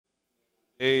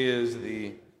Today is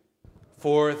the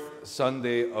fourth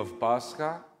Sunday of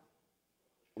Pascha.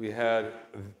 We had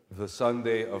the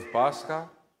Sunday of Pascha,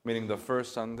 meaning the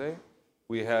first Sunday.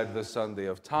 We had the Sunday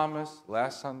of Thomas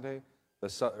last Sunday,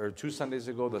 or 2 Sundays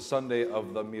ago, the Sunday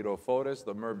of the Mirophores,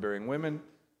 the myrrh-bearing women,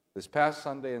 this past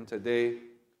Sunday, and today,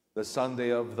 the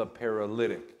Sunday of the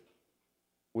Paralytic.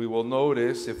 We will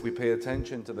notice, if we pay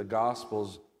attention to the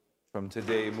Gospels from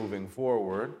today moving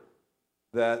forward,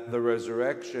 that the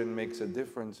resurrection makes a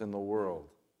difference in the world.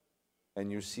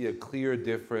 And you see a clear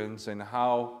difference in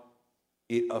how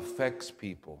it affects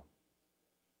people.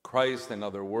 Christ, in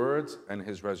other words, and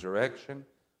his resurrection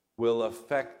will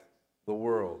affect the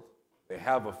world. They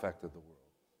have affected the world.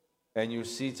 And you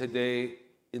see today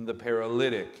in the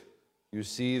paralytic, you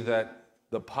see that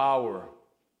the power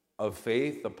of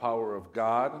faith, the power of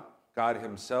God, God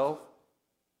himself,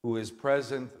 who is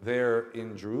present there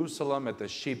in Jerusalem at the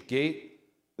sheep gate.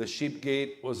 The sheep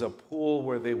gate was a pool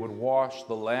where they would wash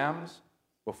the lambs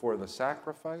before the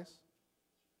sacrifice.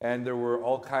 And there were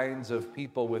all kinds of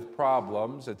people with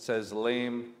problems. It says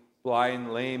lame,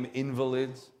 blind, lame,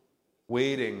 invalids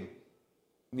waiting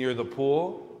near the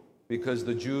pool because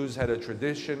the Jews had a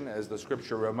tradition, as the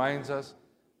scripture reminds us,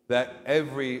 that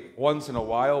every once in a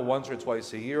while, once or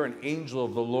twice a year, an angel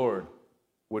of the Lord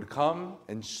would come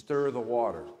and stir the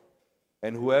water.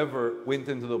 And whoever went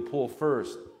into the pool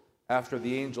first, after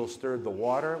the angel stirred the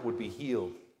water, would be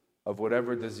healed of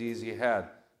whatever disease he had.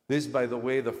 This, by the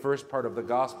way, the first part of the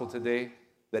gospel today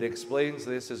that explains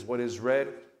this is what is read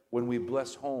when we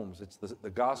bless homes. It's the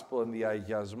gospel in the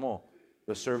Ayazmo,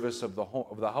 the service of the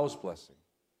house blessing.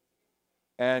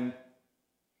 And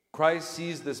Christ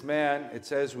sees this man, it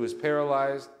says, who is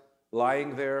paralyzed,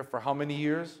 lying there for how many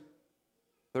years?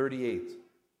 38. It's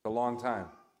a long time.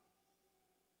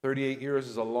 38 years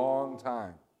is a long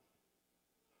time.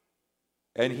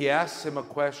 And he asks him a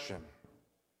question.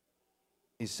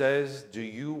 He says, do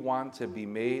you want to be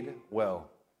made well?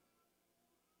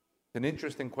 It's an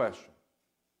interesting question.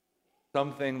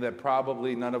 Something that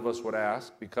probably none of us would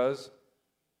ask because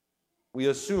we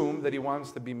assume that he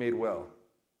wants to be made well.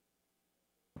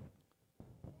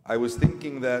 I was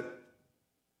thinking that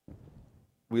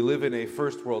we live in a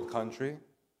first world country.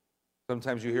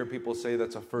 Sometimes you hear people say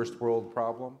that's a first world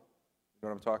problem. You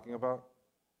know what I'm talking about?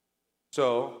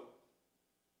 So,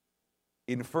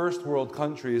 in first world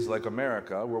countries like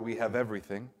America, where we have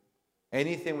everything,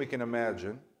 anything we can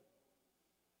imagine,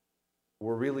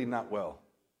 we're really not well.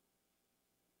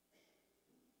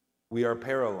 We are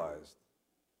paralyzed.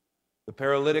 The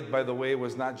paralytic, by the way,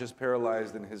 was not just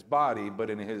paralyzed in his body, but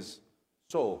in his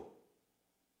soul.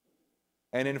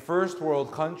 And in first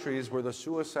world countries where the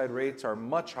suicide rates are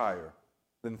much higher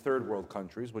than third world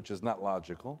countries, which is not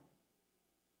logical,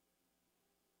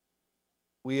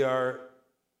 we are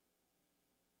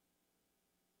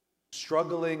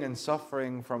struggling and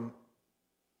suffering from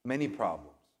many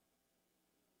problems.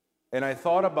 And I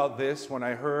thought about this when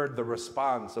I heard the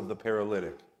response of the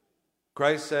paralytic.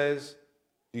 Christ says,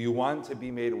 do you want to be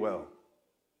made well?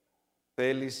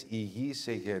 Thelis igi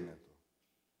se geneto.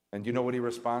 And do you know what he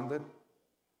responded?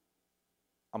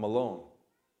 I'm alone.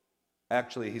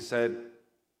 Actually, he said,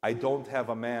 I don't have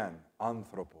a man,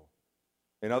 anthropo.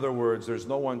 In other words, there's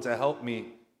no one to help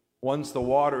me. Once the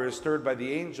water is stirred by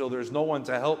the angel, there's no one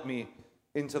to help me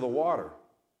into the water.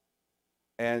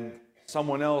 And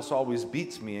someone else always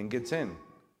beats me and gets in.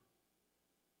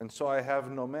 And so I have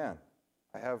no man.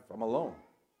 I'm alone.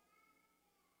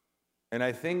 And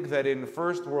I think that in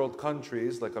first world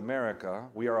countries like America,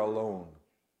 we are alone.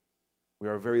 We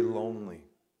are very lonely.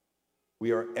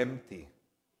 We are empty.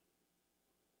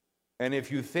 And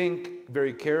if you think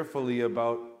very carefully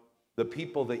about the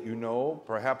people that you know,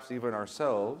 perhaps even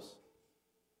ourselves,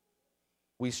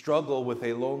 we struggle with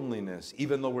a loneliness,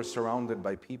 even though we're surrounded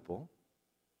by people.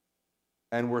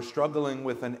 And we're struggling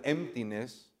with an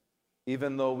emptiness,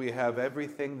 even though we have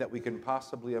everything that we can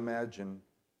possibly imagine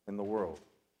in the world.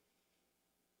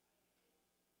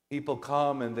 People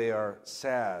come and they are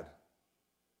sad,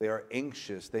 they are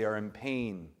anxious, they are in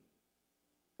pain,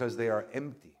 because they are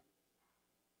empty.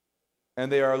 And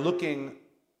they are looking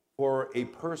for a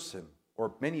person,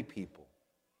 or many people,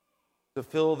 to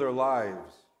fill their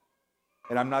lives.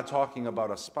 And I'm not talking about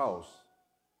a spouse.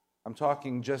 I'm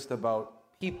talking just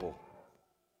about people.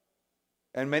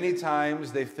 And many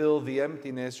times they fill the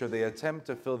emptiness, or they attempt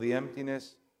to fill the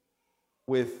emptiness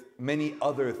with many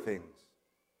other things.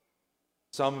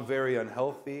 Some very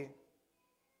unhealthy,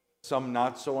 some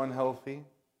not so unhealthy.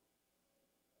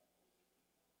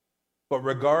 But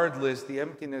regardless, the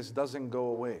emptiness doesn't go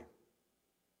away.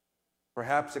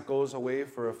 Perhaps it goes away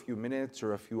for a few minutes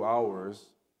or a few hours,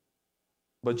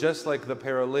 but just like the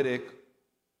paralytic,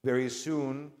 Very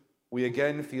soon, we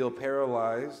again feel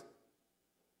paralyzed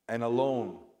and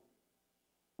alone,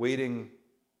 waiting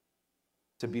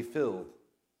to be filled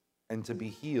and to be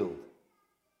healed.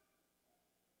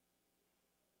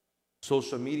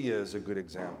 Social media is a good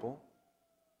example.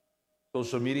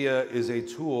 Social media is a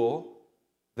tool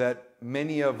that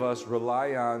many of us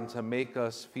rely on to make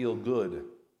us feel good,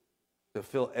 to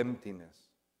fill emptiness.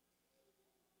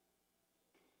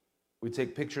 We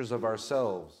take pictures of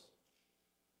ourselves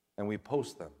and we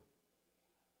post them.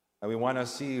 And we want to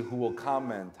see who will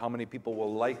comment, how many people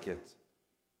will like it.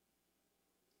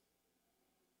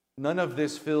 None of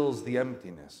this fills the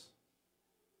emptiness.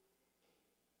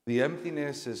 The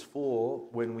emptiness is full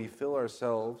when we fill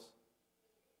ourselves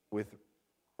with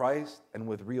Christ and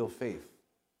with real faith,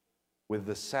 with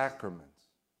the sacraments.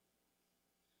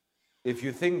 If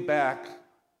you think back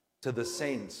to the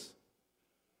saints,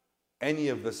 any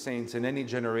of the saints in any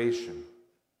generation,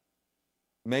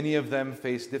 many of them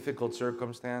faced difficult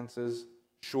circumstances,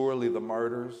 surely the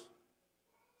martyrs.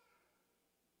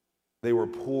 They were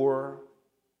poor.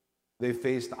 They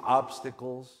faced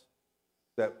obstacles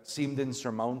that seemed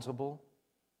insurmountable.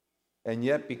 And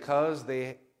yet, because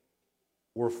they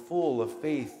were full of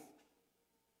faith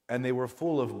and they were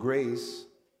full of grace,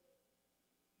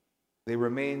 they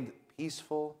remained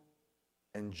peaceful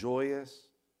and joyous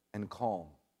and calm,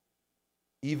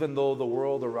 even though the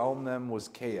world around them was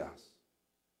chaos.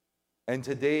 And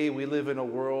today we live in a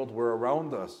world where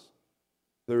around us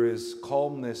there is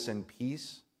calmness and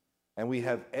peace, and we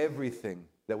have everything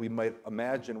that we might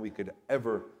imagine we could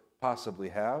ever possibly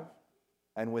have,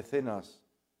 and within us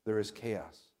there is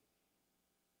chaos.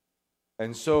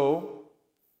 And so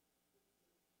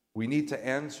we need to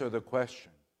answer the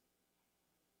question,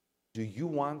 do you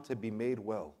want to be made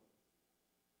well?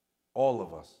 All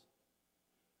of us.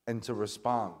 And to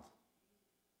respond.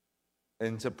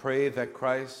 And to pray that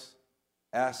Christ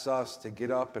asks us to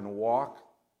get up and walk,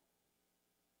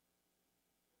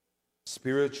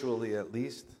 spiritually at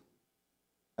least,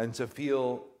 and to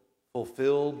feel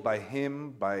fulfilled by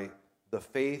Him, by the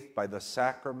faith, by the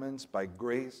sacraments, by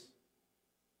grace,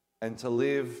 and to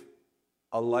live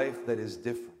a life that is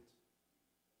different.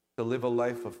 To live a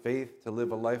life of faith, to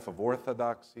live a life of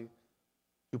orthodoxy,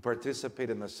 to participate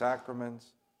in the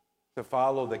sacraments, to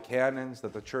follow the canons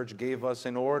that the Church gave us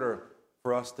in order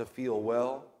for us to feel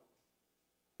well,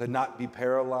 to not be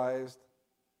paralyzed,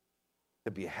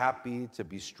 to be happy, to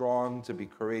be strong, to be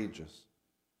courageous.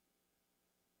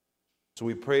 So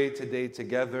we pray today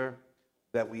together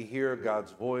that we hear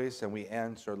God's voice and we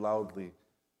answer loudly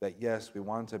that yes, we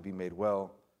want to be made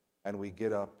well, and we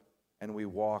get up and we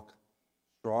walk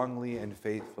strongly and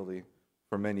faithfully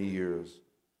for many years.